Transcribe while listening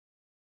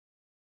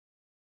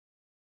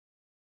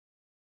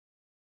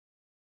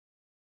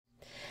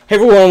Hey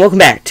everyone, welcome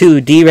back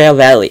to Derail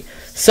Valley.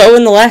 So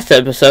in the last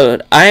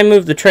episode, I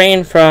moved the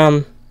train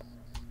from...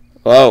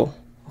 Whoa,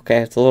 okay,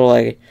 it's a little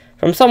laggy.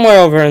 From somewhere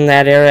over in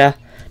that area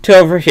to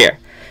over here.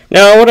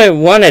 Now, what I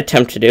want to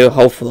attempt to do,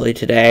 hopefully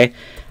today,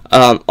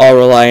 all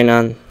relying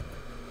on...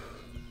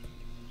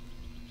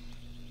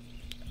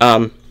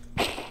 of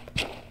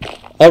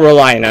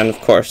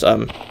course,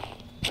 oh,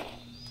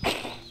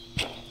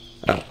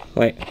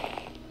 wait.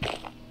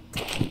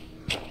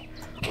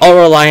 All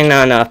relying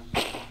on,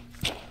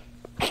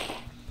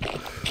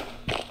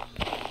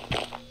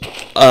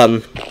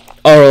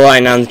 all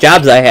relying on the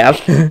jobs I have.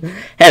 Had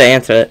to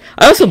answer that.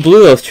 I also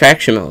blew those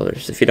traction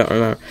motors, if you don't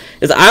remember.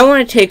 Is I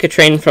want to take a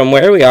train from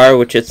where we are,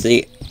 which is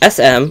the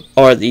SM,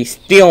 or the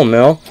steel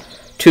mill,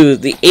 to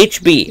the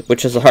HB,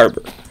 which is the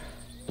harbor.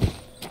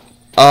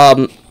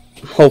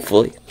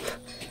 Hopefully.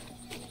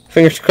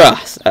 Fingers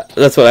crossed.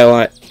 That's what I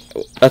want.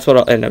 That's what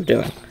I'll end up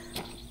doing.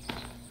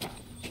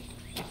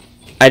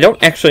 I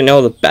don't actually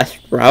know the best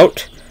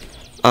route.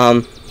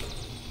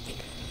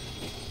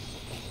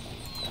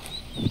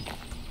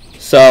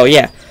 So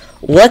yeah,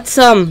 let's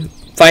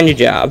find a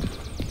job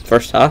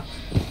first, huh?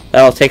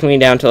 That'll take me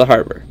down to the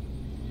harbor.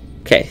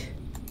 Okay.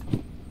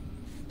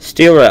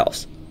 Steel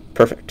rails.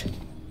 Perfect.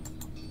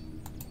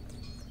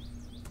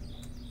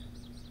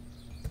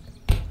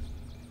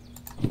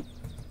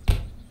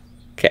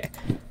 Okay.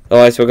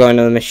 Otherwise, we're going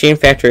to the machine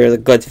factory or the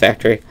goods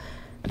factory,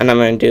 and I'm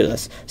going to do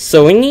this.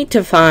 So we need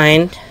to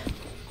find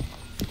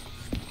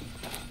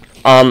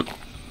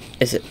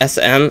is it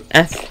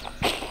SMF?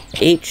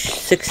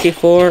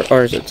 H64,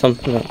 or is it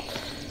something else?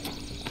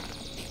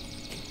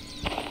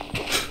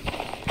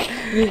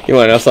 You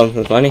want to know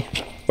something funny?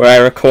 Where I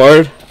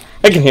record,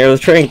 I can hear the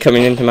train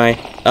coming into my,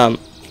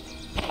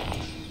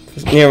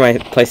 near my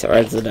place of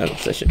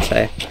residence, I should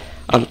say.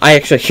 I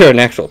actually hear an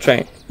actual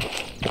train.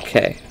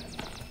 Okay.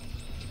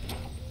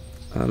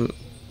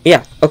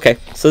 Yeah, okay,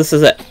 so this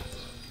is it.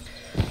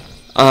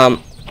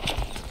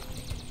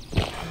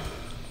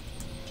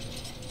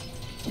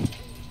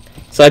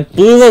 So I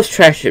blew those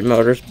traction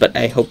motors, but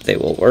I hope they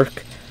will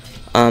work.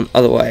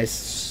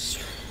 Otherwise,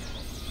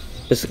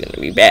 this is going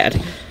to be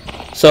bad.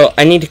 So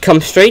I need to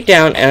come straight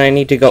down, and I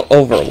need to go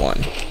over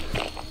one.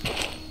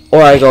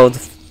 Or I go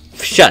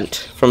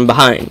shunt from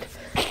behind.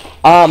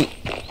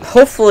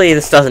 Hopefully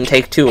this doesn't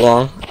take too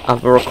long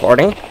of a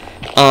recording.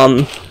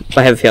 I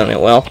have a feeling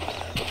it will,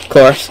 of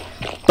course.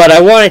 But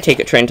I want to take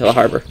a train to the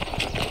harbor.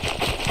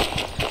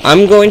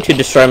 I'm going to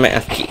destroy my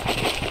F key.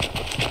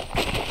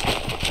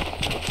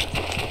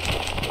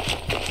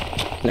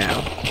 Now.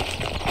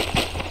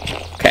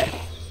 Okay.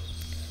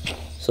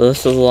 So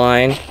this is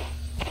line.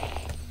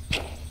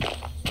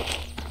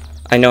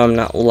 I know I'm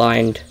not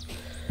lined.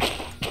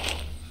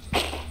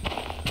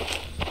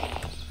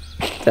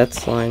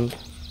 That's lined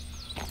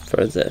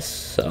for this,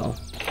 so.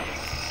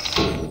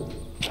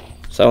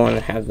 So I want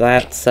to have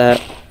that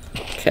set.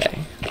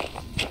 Okay.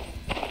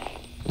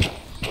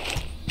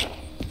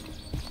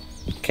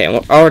 Okay,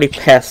 we're already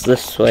past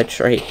this switch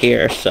right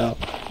here, so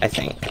I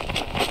think.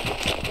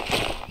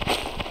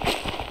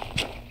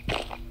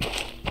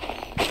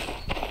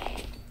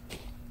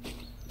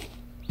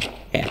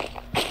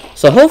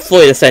 So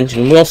hopefully this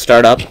engine will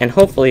start up, and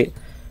hopefully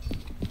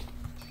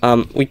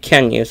we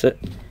can use it.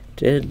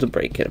 Did the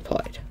brake get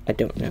applied? I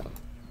don't know.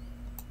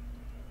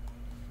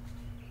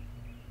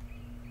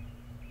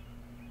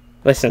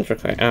 License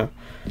required. Oh,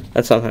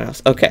 that's something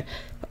else. Okay.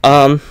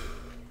 So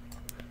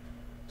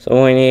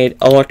we need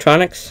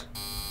electronics,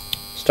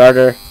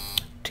 starter,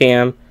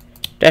 TM,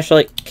 dash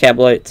light, cab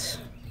lights.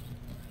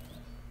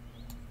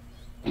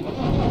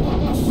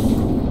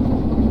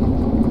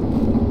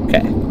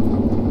 Okay.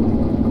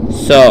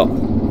 So,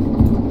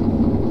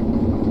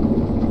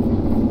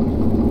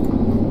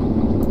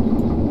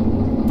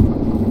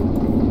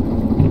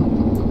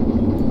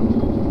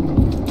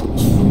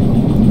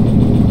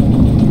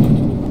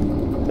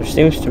 there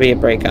seems to be a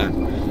brake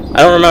on.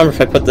 I don't remember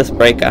if I put this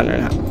brake on or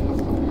not. I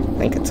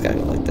think it's gotta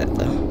go like that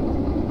though.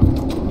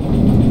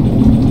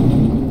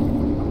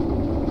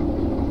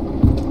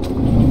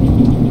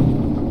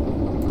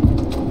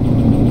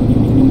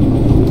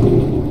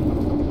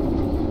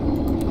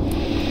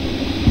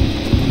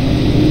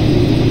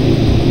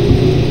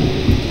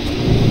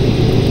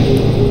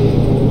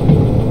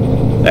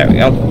 There we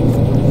go.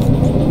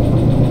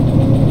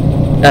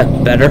 That's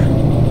better.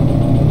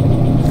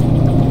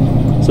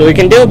 So we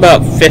can do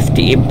about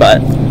 50,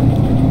 but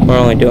we're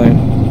only doing...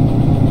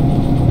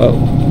 Whoa.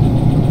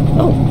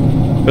 Oh,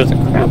 there's a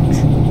crouch.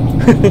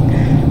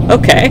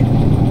 Okay.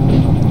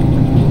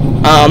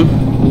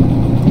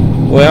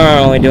 We are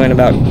only doing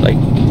about, like,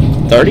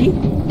 30?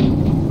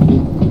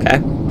 Okay.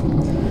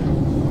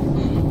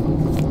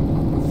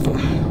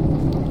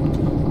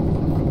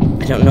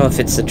 I don't know if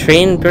it's the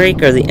train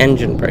brake or the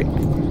engine brake.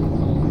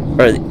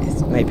 Or it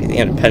might be the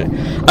independent.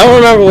 I don't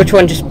remember which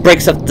one just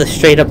breaks up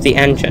straight up the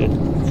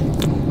engine.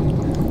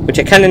 Which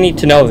I kind of need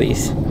to know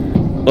these a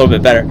little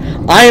bit better.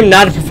 I am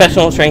not a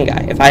professional train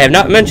guy. If I have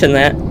not mentioned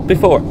that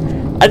before,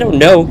 I don't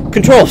know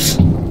controls.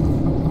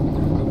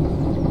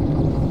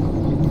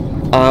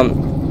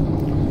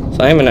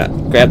 So I'm gonna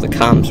grab the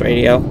comms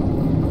radio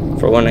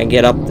for when I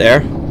get up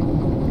there.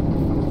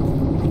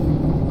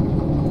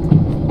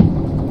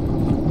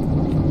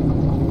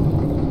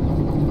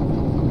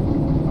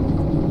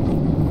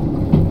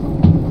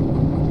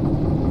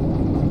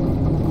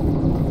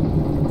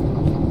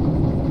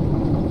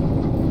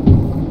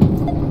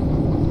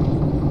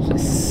 So I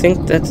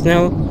think that's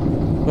now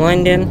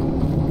lined in.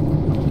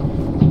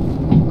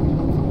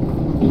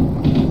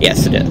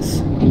 Yes, it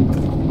is.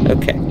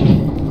 Okay.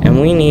 And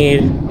we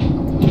need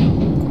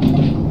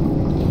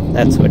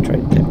that switch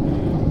right there.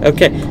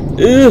 Okay.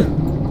 Ugh.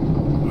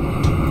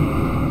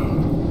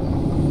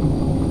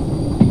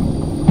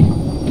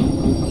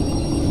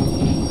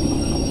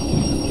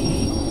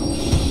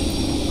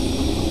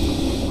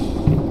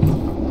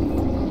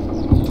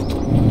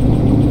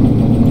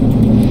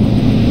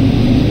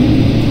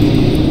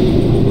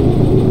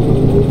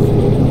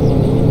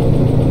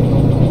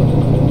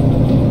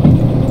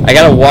 I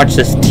gotta watch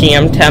this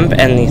TM temp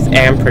and these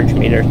amperage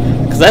meters,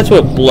 because that's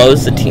what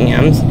blows the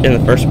TMs in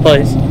the first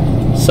place.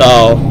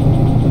 So,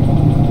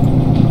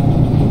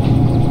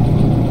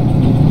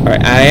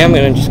 alright, I am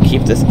gonna just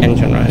keep this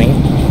engine running.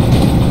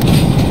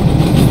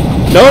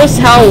 Notice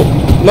how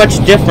much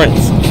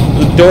difference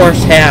the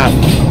doors have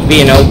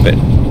being open.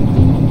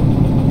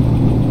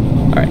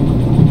 Alright.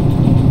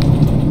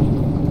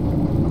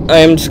 I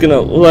am just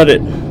gonna let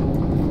it.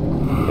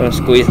 I'm gonna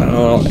squeeze on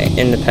a little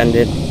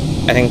independent.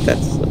 I think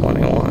that's the one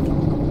I want.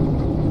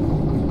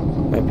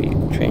 Might be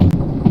train.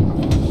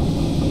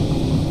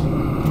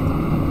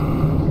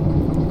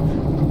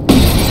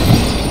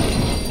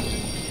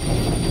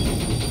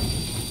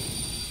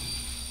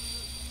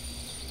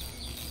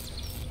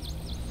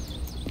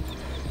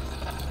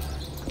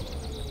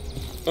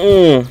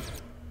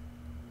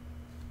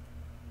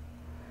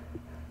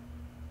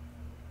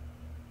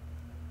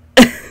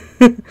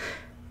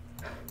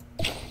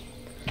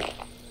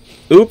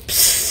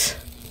 Oops.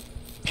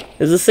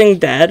 Is this thing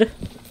dead?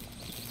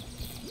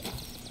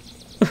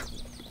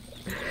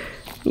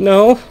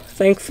 No,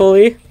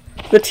 thankfully.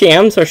 The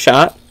TMs are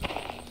shot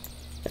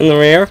in the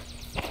rear.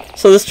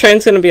 So this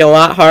train's gonna be a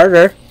lot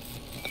harder.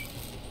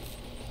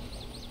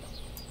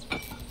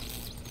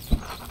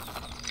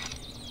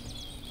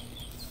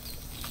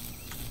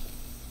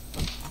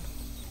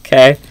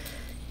 Okay.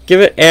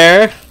 Give it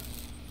air.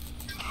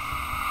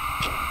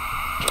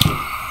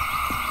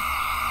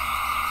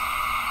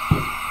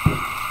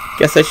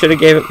 Guess I should have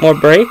gave it more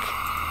brake.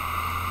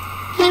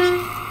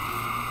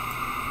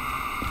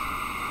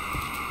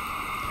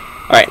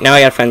 Alright, now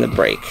I gotta find the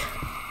brake.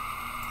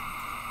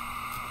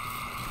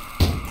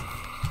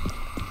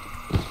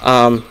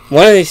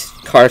 One of these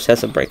cars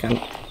has a brake on.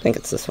 I think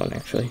it's this one,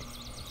 actually.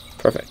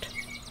 Perfect.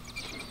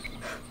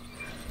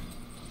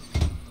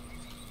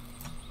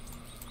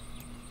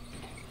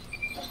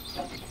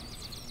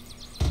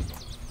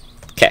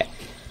 Okay.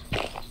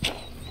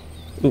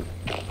 Ooh.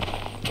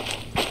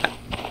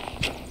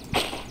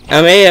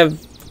 I may have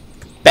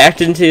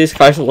backed into these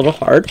cars a little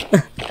hard.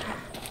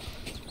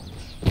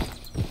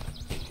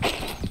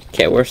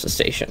 Okay, where's the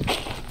station?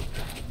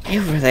 Way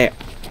over there.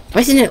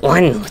 Why isn't it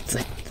one with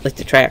like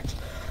the tracks?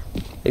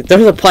 Like,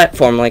 there's a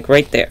platform like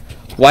right there.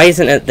 Why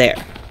isn't it there?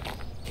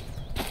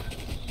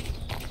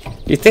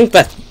 You'd think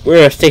that's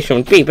where a station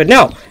would be, but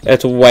no,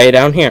 it's way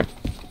down here.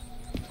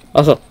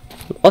 Also,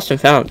 lost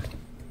and found.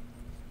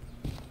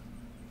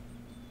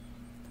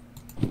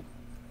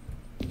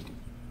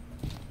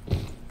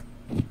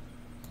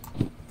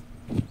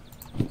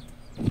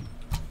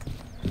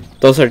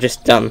 Those are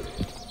just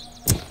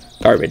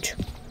garbage,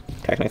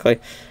 technically.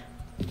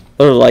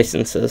 Those are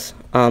licenses.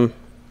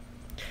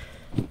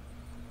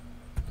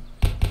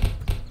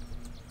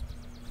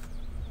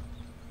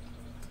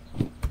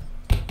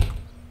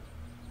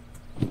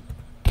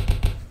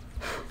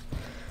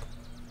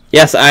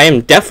 Yes, I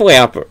am definitely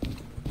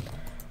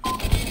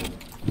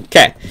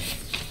Okay.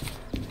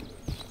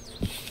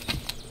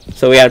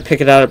 So we gotta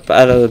pick it out of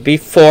the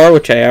B4,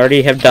 which I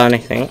already have done, I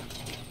think.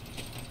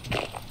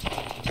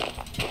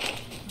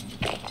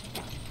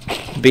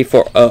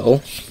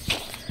 B4O.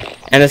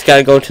 And it's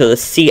gotta go to the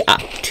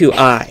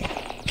C2I.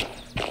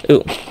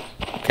 Ooh.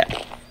 Okay.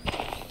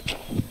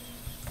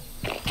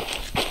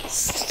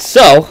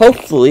 So,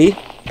 hopefully,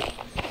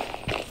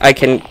 I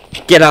can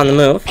get on the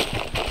move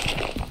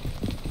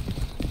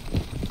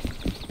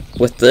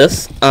with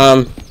this.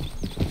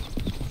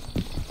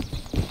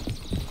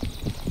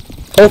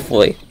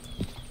 Hopefully.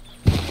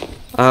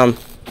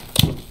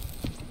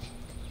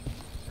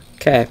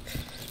 Okay.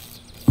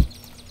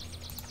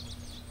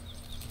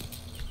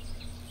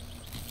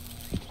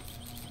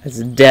 It's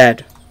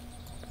dead.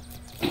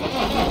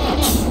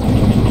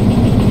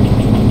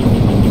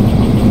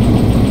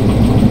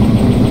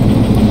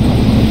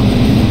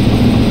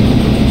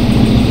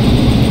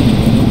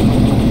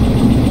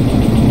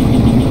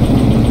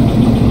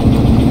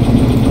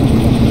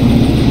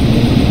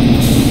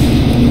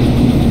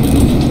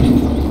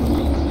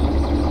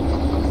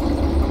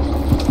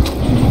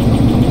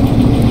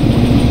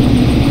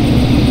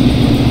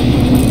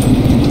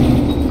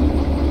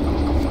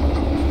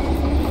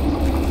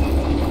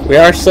 We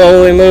are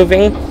slowly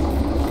moving.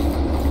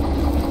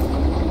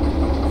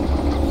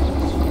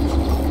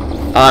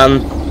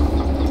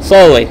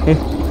 Slowly.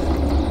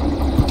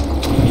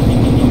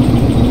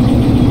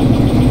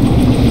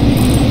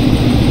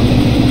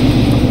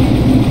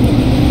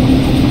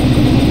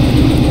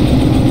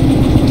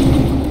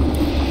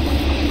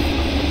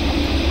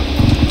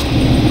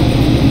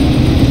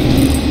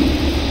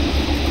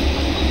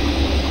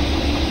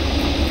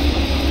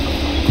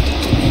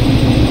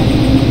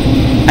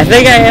 I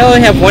think I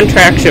only have one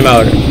traction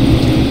motor.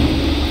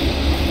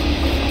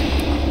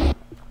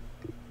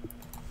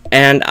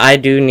 And I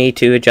do need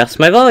to adjust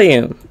my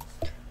volume.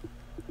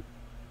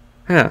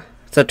 Huh,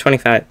 it's at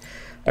 25.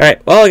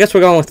 Alright, well, I guess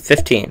we're going with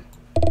 15.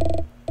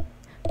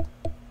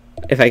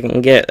 If I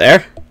can get it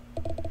there.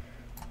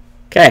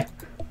 Okay.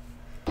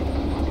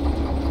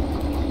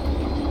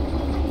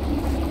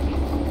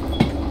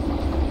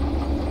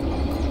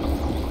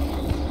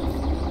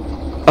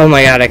 Oh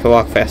my god, I could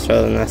walk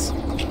faster than this.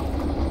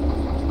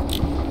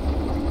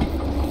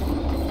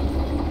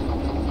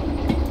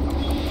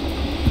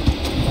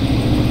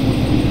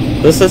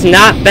 This has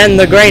not been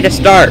the greatest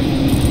start.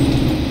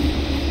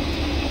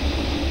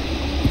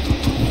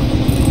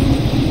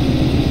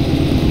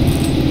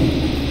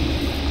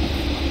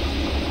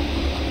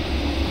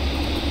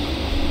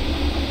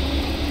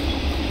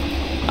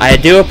 I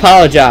do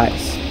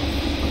apologize.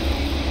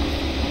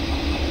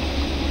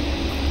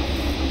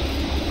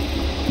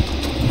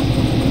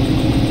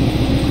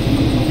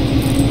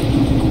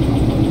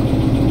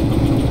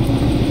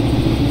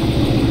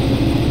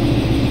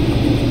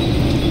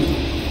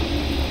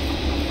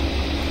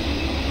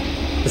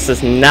 This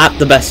is not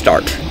the best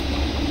start.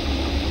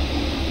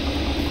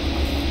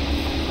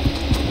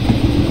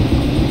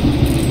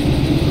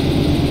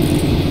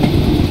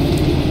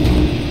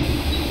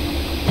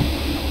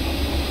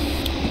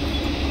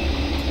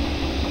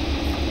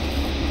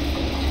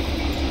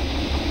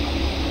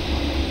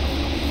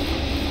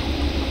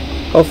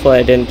 Hopefully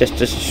I didn't just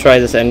destroy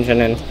this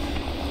engine and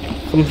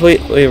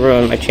completely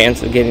ruin my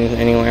chance of getting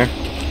anywhere.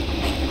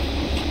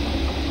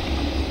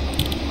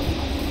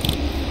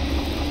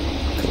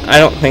 I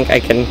don't think I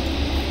can.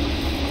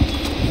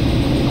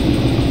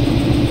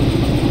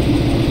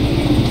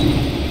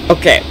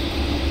 Okay.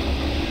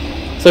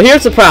 So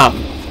here's the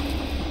problem.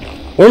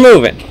 We're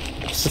moving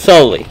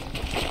slowly,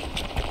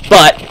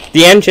 but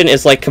the engine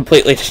is like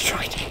completely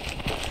destroyed.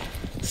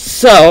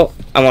 So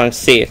I want to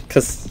see it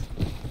because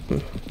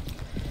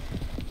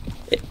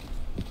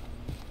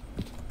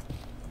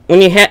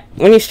when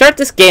you start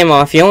this game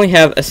off, you only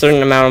have a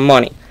certain amount of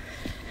money,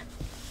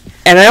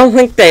 and I don't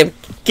think the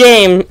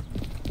game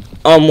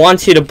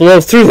wants you to blow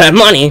through that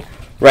money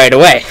right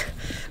away.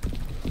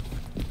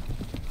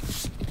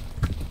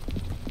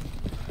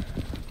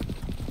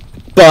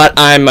 But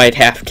I might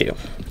have to,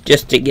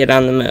 just to get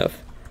on the move.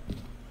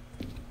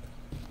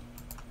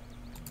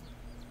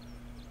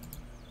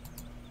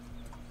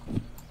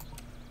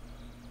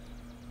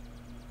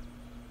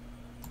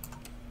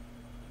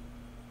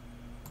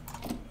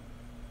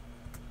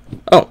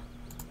 Oh.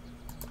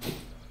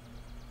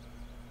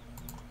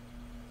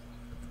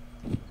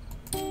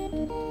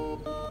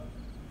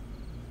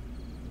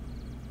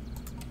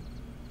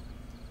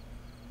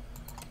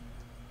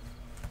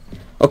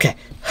 Okay.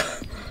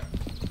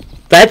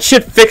 That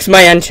should fix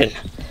my engine.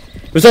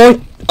 It was only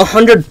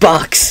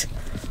 $100.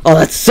 Oh,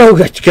 that's so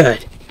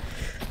good.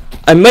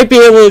 I might be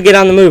able to get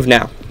on the move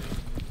now.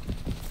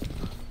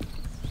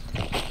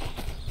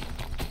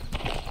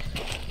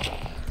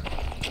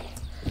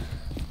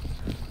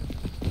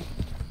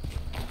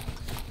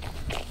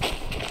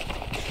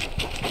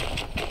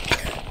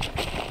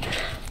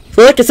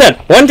 So like I said,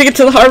 I wanted to get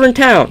to the harbor in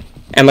town.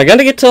 Am I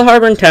gonna get to the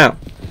harbor in town?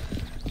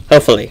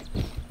 Hopefully.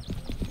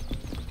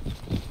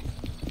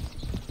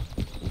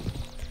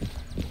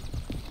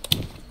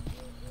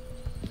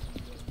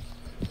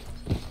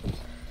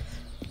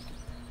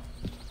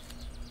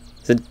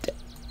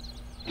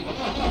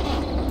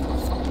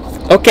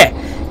 Okay.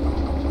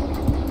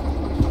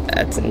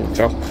 That's in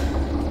neutral.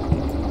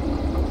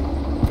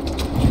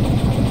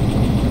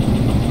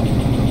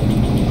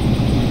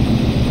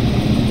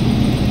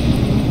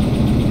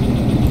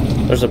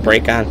 There's a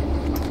brake on.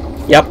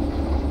 Yep.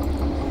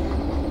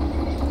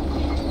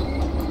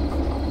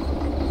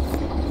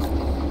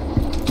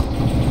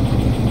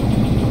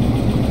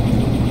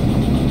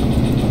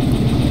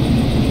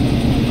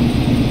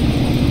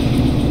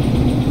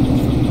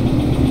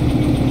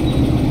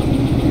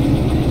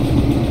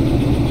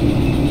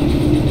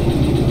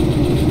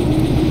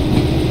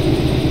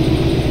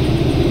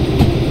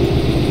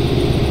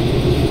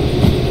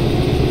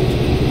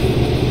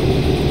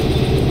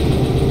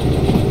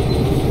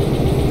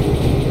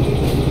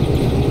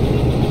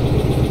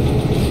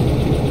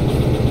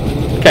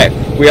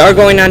 We are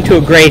going onto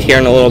a grade here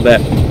in a little bit.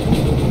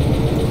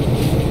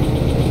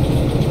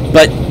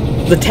 But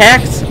the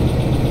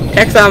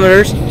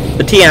taxometers,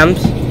 the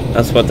TMs,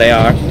 that's what they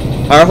are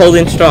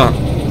holding strong.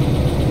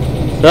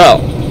 So,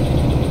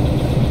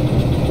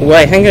 what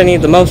I think I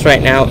need the most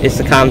right now is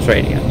the comms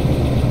radio.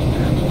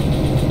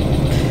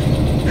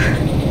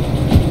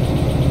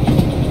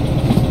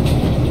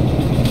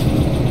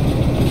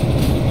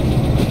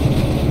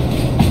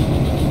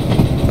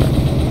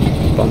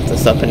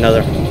 this up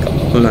another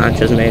couple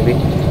notches, maybe.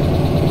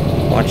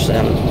 Watch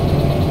them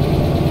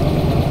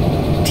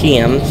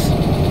TMs.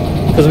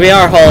 Because we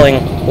are hauling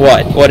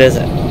what? What is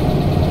it?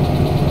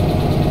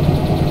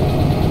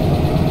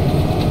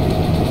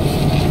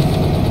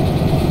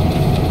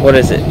 What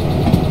is it?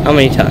 How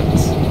many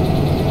tons?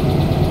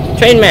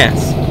 Train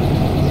mass.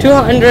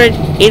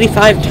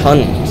 285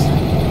 tons.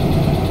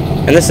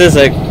 And this is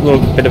a little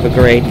bit of a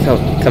grade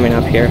coming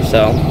up here,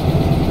 so.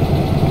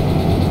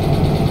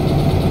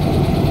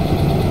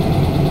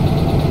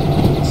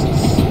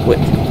 Switch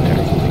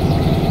everything.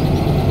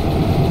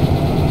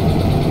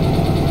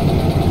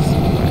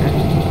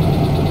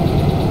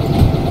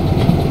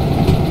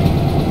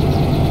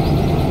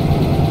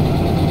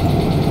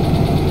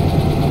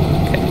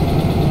 Okay.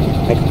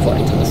 I can fly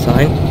into the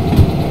sign.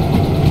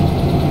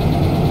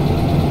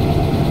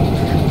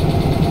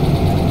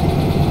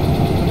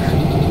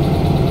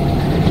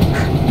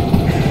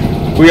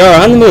 We are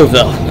on the move,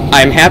 though.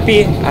 I'm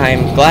happy.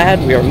 I'm glad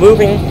we are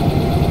moving.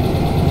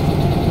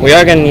 We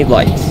are gonna need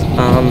lights.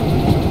 I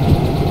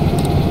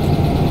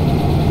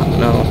don't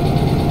know.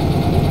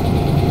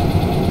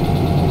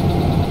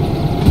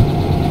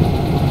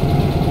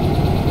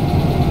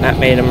 That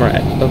made him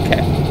red.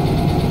 Okay.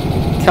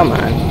 Come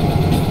on.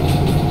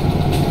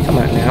 Come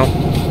on now.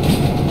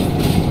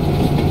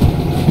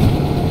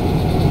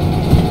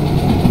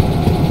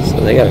 So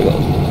they gotta go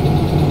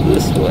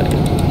this way.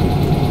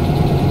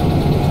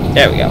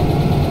 There we go.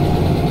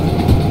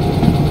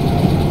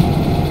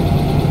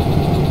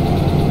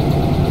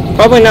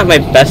 Probably not my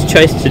best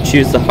choice to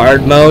choose the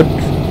hard mode.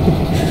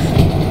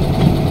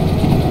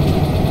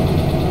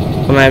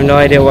 When I have no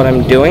idea what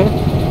I'm doing.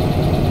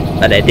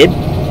 But I did.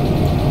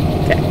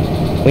 Okay.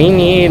 We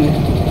need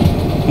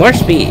more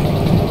speed.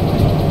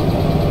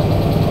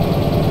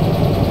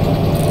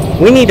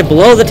 We need to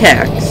blow the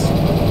tacks.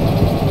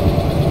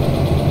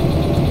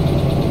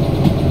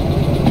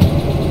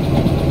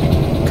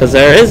 Because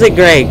there is a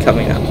grade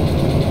coming up.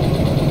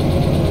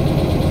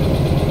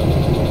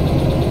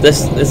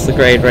 This is the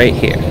grade right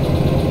here.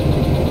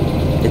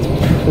 It's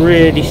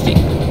pretty steep.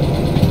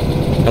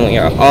 And we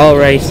are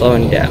already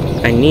slowing down.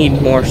 I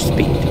need more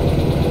speed.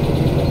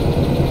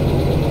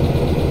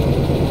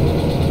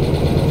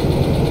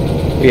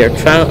 We are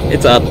trying,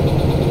 it's up 1%,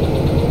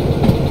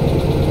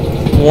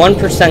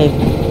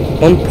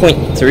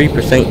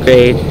 1.3%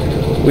 grade.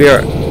 We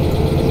are,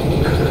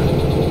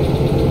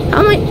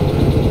 how many?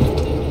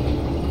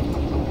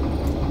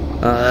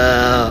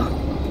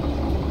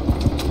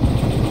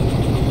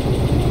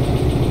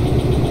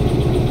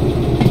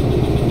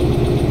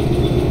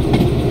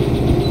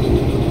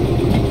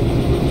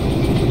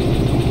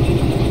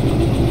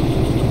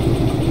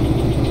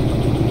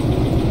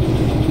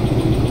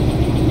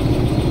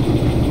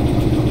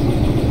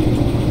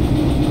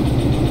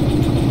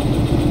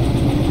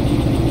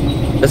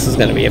 This is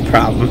going to be a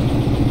problem.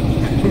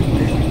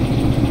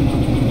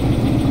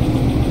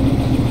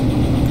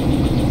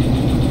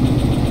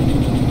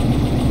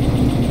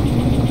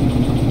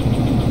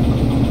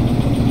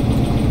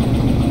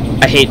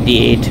 I hate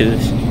the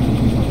A2s.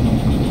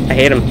 I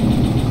hate them.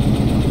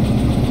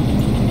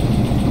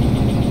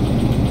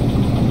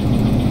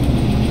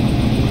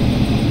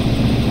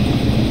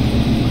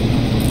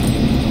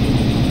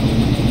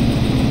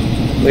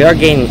 We are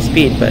gaining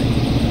speed, but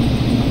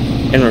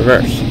in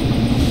reverse.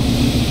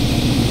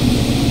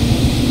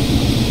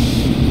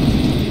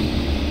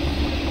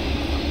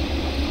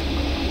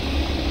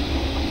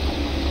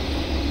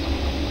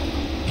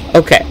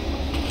 Okay,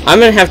 I'm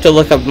gonna have to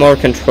look up more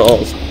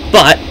controls,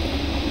 but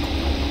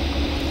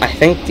I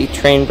think the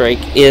train brake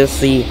is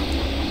the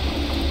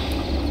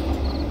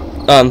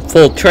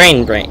full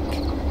train brake,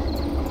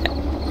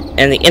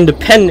 and the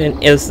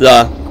independent is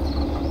the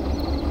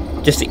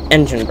just the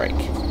engine brake,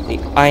 the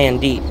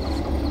IND.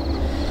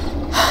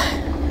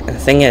 And the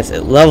thing is,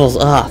 it levels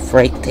off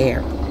right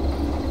there.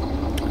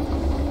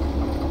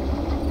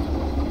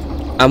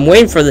 I'm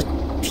waiting for the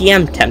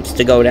TM temps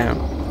to go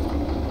down.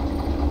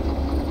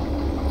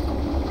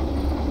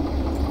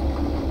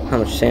 How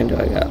much sand do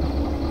I got?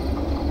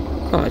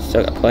 Oh, I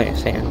still got plenty of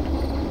sand.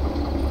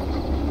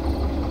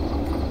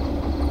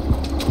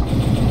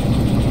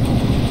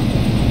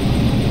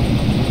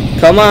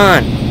 Come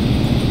on!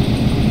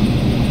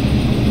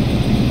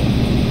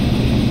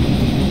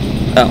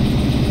 Oh.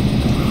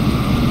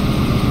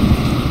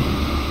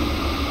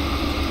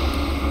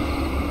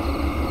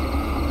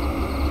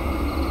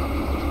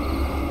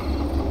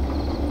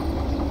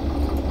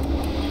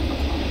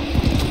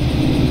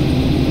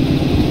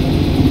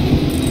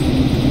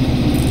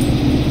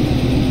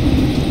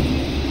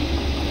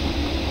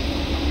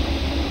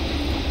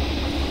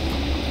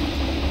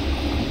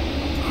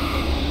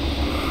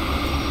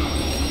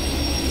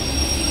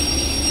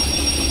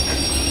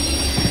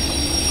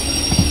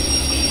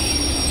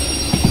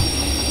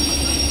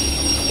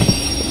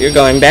 You're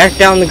going back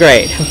down the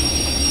grade.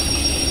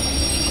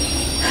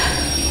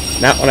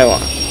 Not what I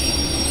want.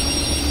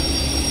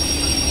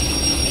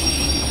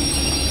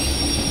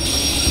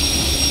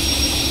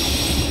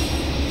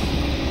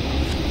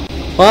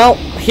 Well,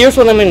 here's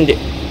what I'm going to do.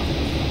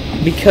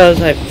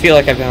 because I feel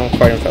like I've been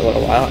recording for a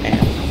little while, and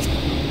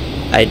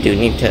I do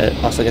need to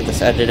also get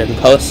this edited and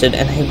posted,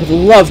 and I would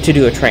love to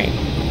do a train.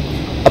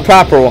 A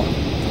proper one.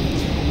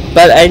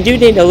 But I do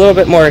need a little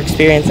bit more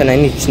experience, and I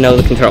need to know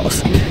the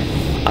controls.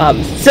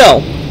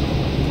 So,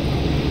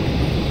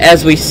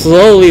 as we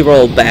slowly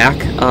roll back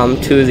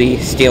to the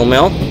steel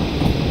mill,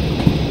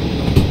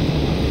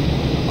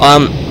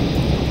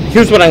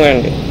 here's what I'm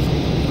going to do.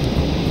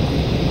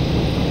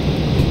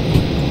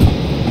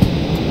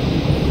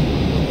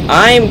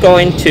 I'm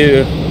going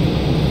to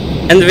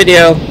end the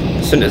video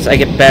as soon as I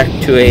get back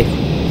to a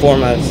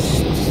form of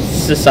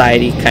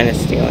society kind of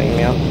stealing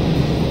mill.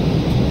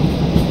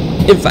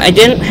 If I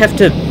didn't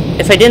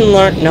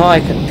know I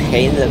could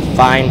pay the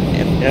fine,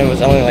 and it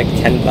was only like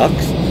 $10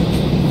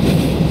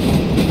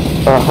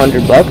 or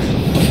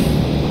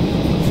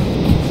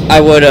 $100, I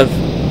would have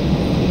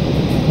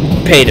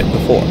paid it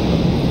before.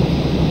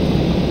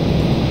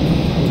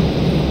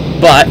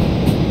 But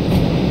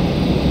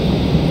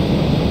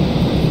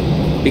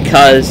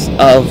because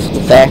of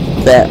the fact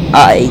that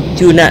I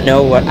do not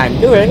know what I'm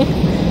doing,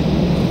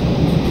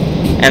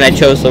 and I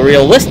chose the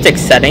realistic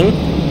setting,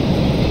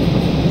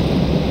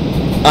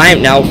 I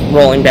am now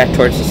rolling back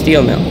towards the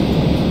steel mill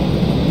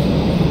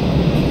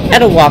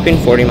at a whopping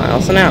 40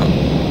 miles an hour.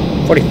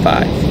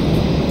 45.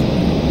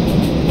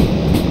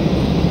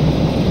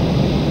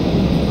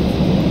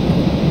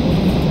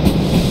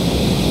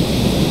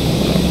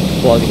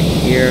 Plug it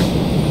here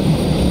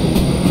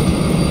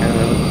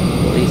and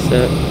release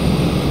it.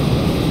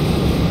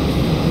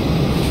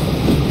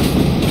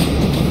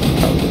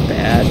 Probably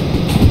bad.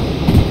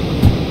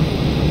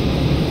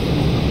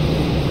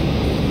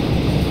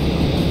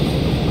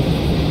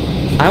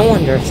 I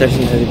wonder if there's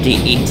another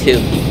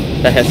DE2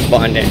 that has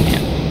spawned in here.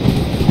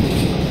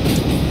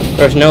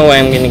 There's no way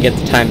I'm going to get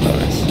the time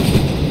bonus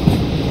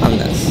on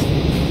this.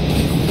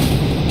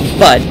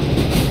 But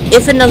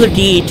if another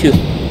DE2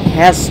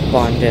 has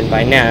spawned in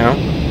by now,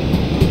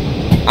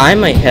 I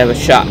might have a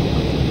shot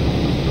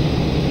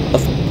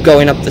of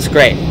going up this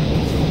grade.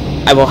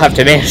 I will have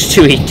to manage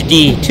 2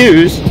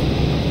 DE2s,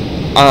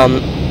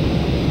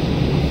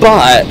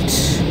 but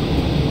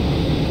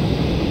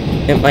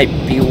it might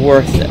be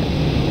worth it.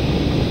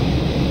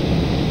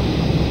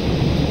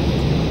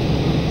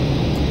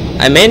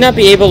 I may not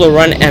be able to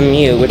run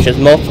MU, which is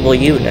multiple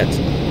units,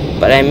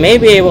 but I may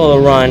be able to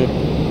run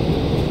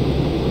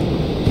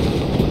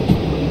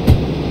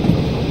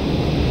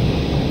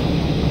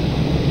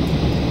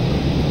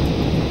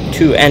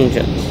two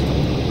engines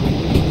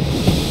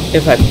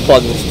if I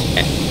plug this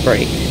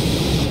brake,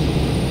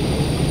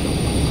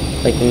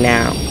 like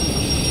now.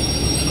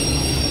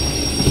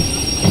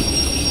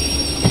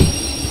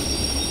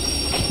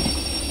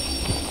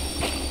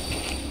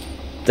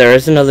 There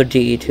is another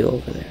DE2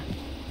 over there.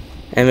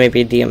 And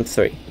maybe a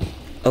DM3.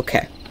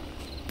 Okay.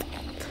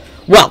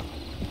 Well,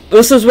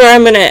 this is where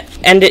I'm gonna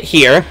end it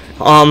here.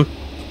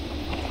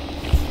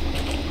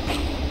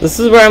 This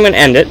is where I'm gonna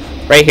end it,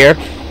 right here.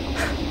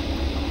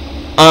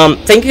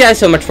 Thank you guys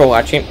so much for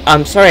watching.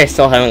 I'm sorry I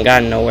still haven't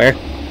gotten nowhere.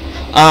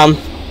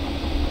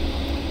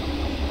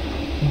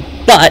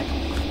 But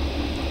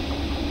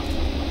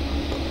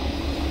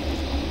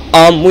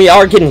we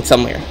are getting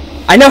somewhere.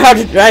 I know how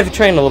to drive a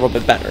train a little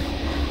bit better.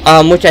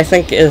 Which I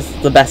think is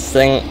the best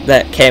thing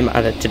that came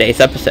out of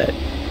today's episode.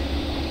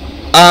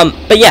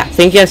 But yeah,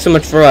 thank you guys so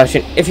much for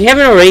watching. If you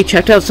haven't already,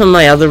 checked out some of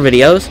my other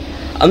videos,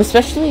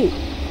 especially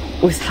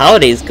with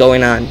holidays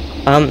going on.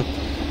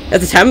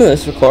 At the time of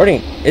this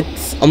recording,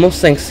 it's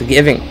almost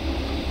Thanksgiving.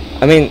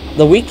 I mean,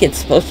 the week it's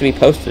supposed to be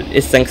posted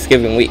is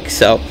Thanksgiving week,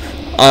 so,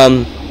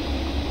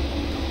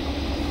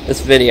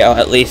 this video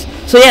at least.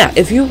 So yeah,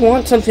 if you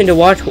want something to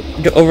watch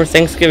over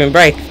Thanksgiving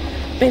break,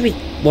 maybe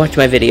watch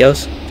my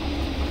videos.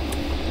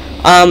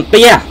 But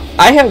yeah,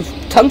 I have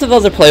tons of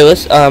other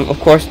playlists, of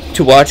course,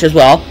 to watch as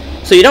well.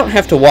 So you don't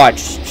have to watch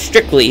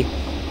strictly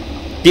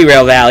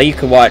Derail Valley. You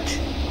can watch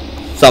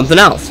something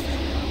else.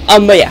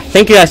 But yeah,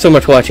 thank you guys so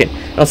much for watching.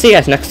 I'll see you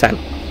guys next time.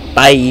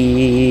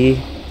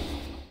 Bye.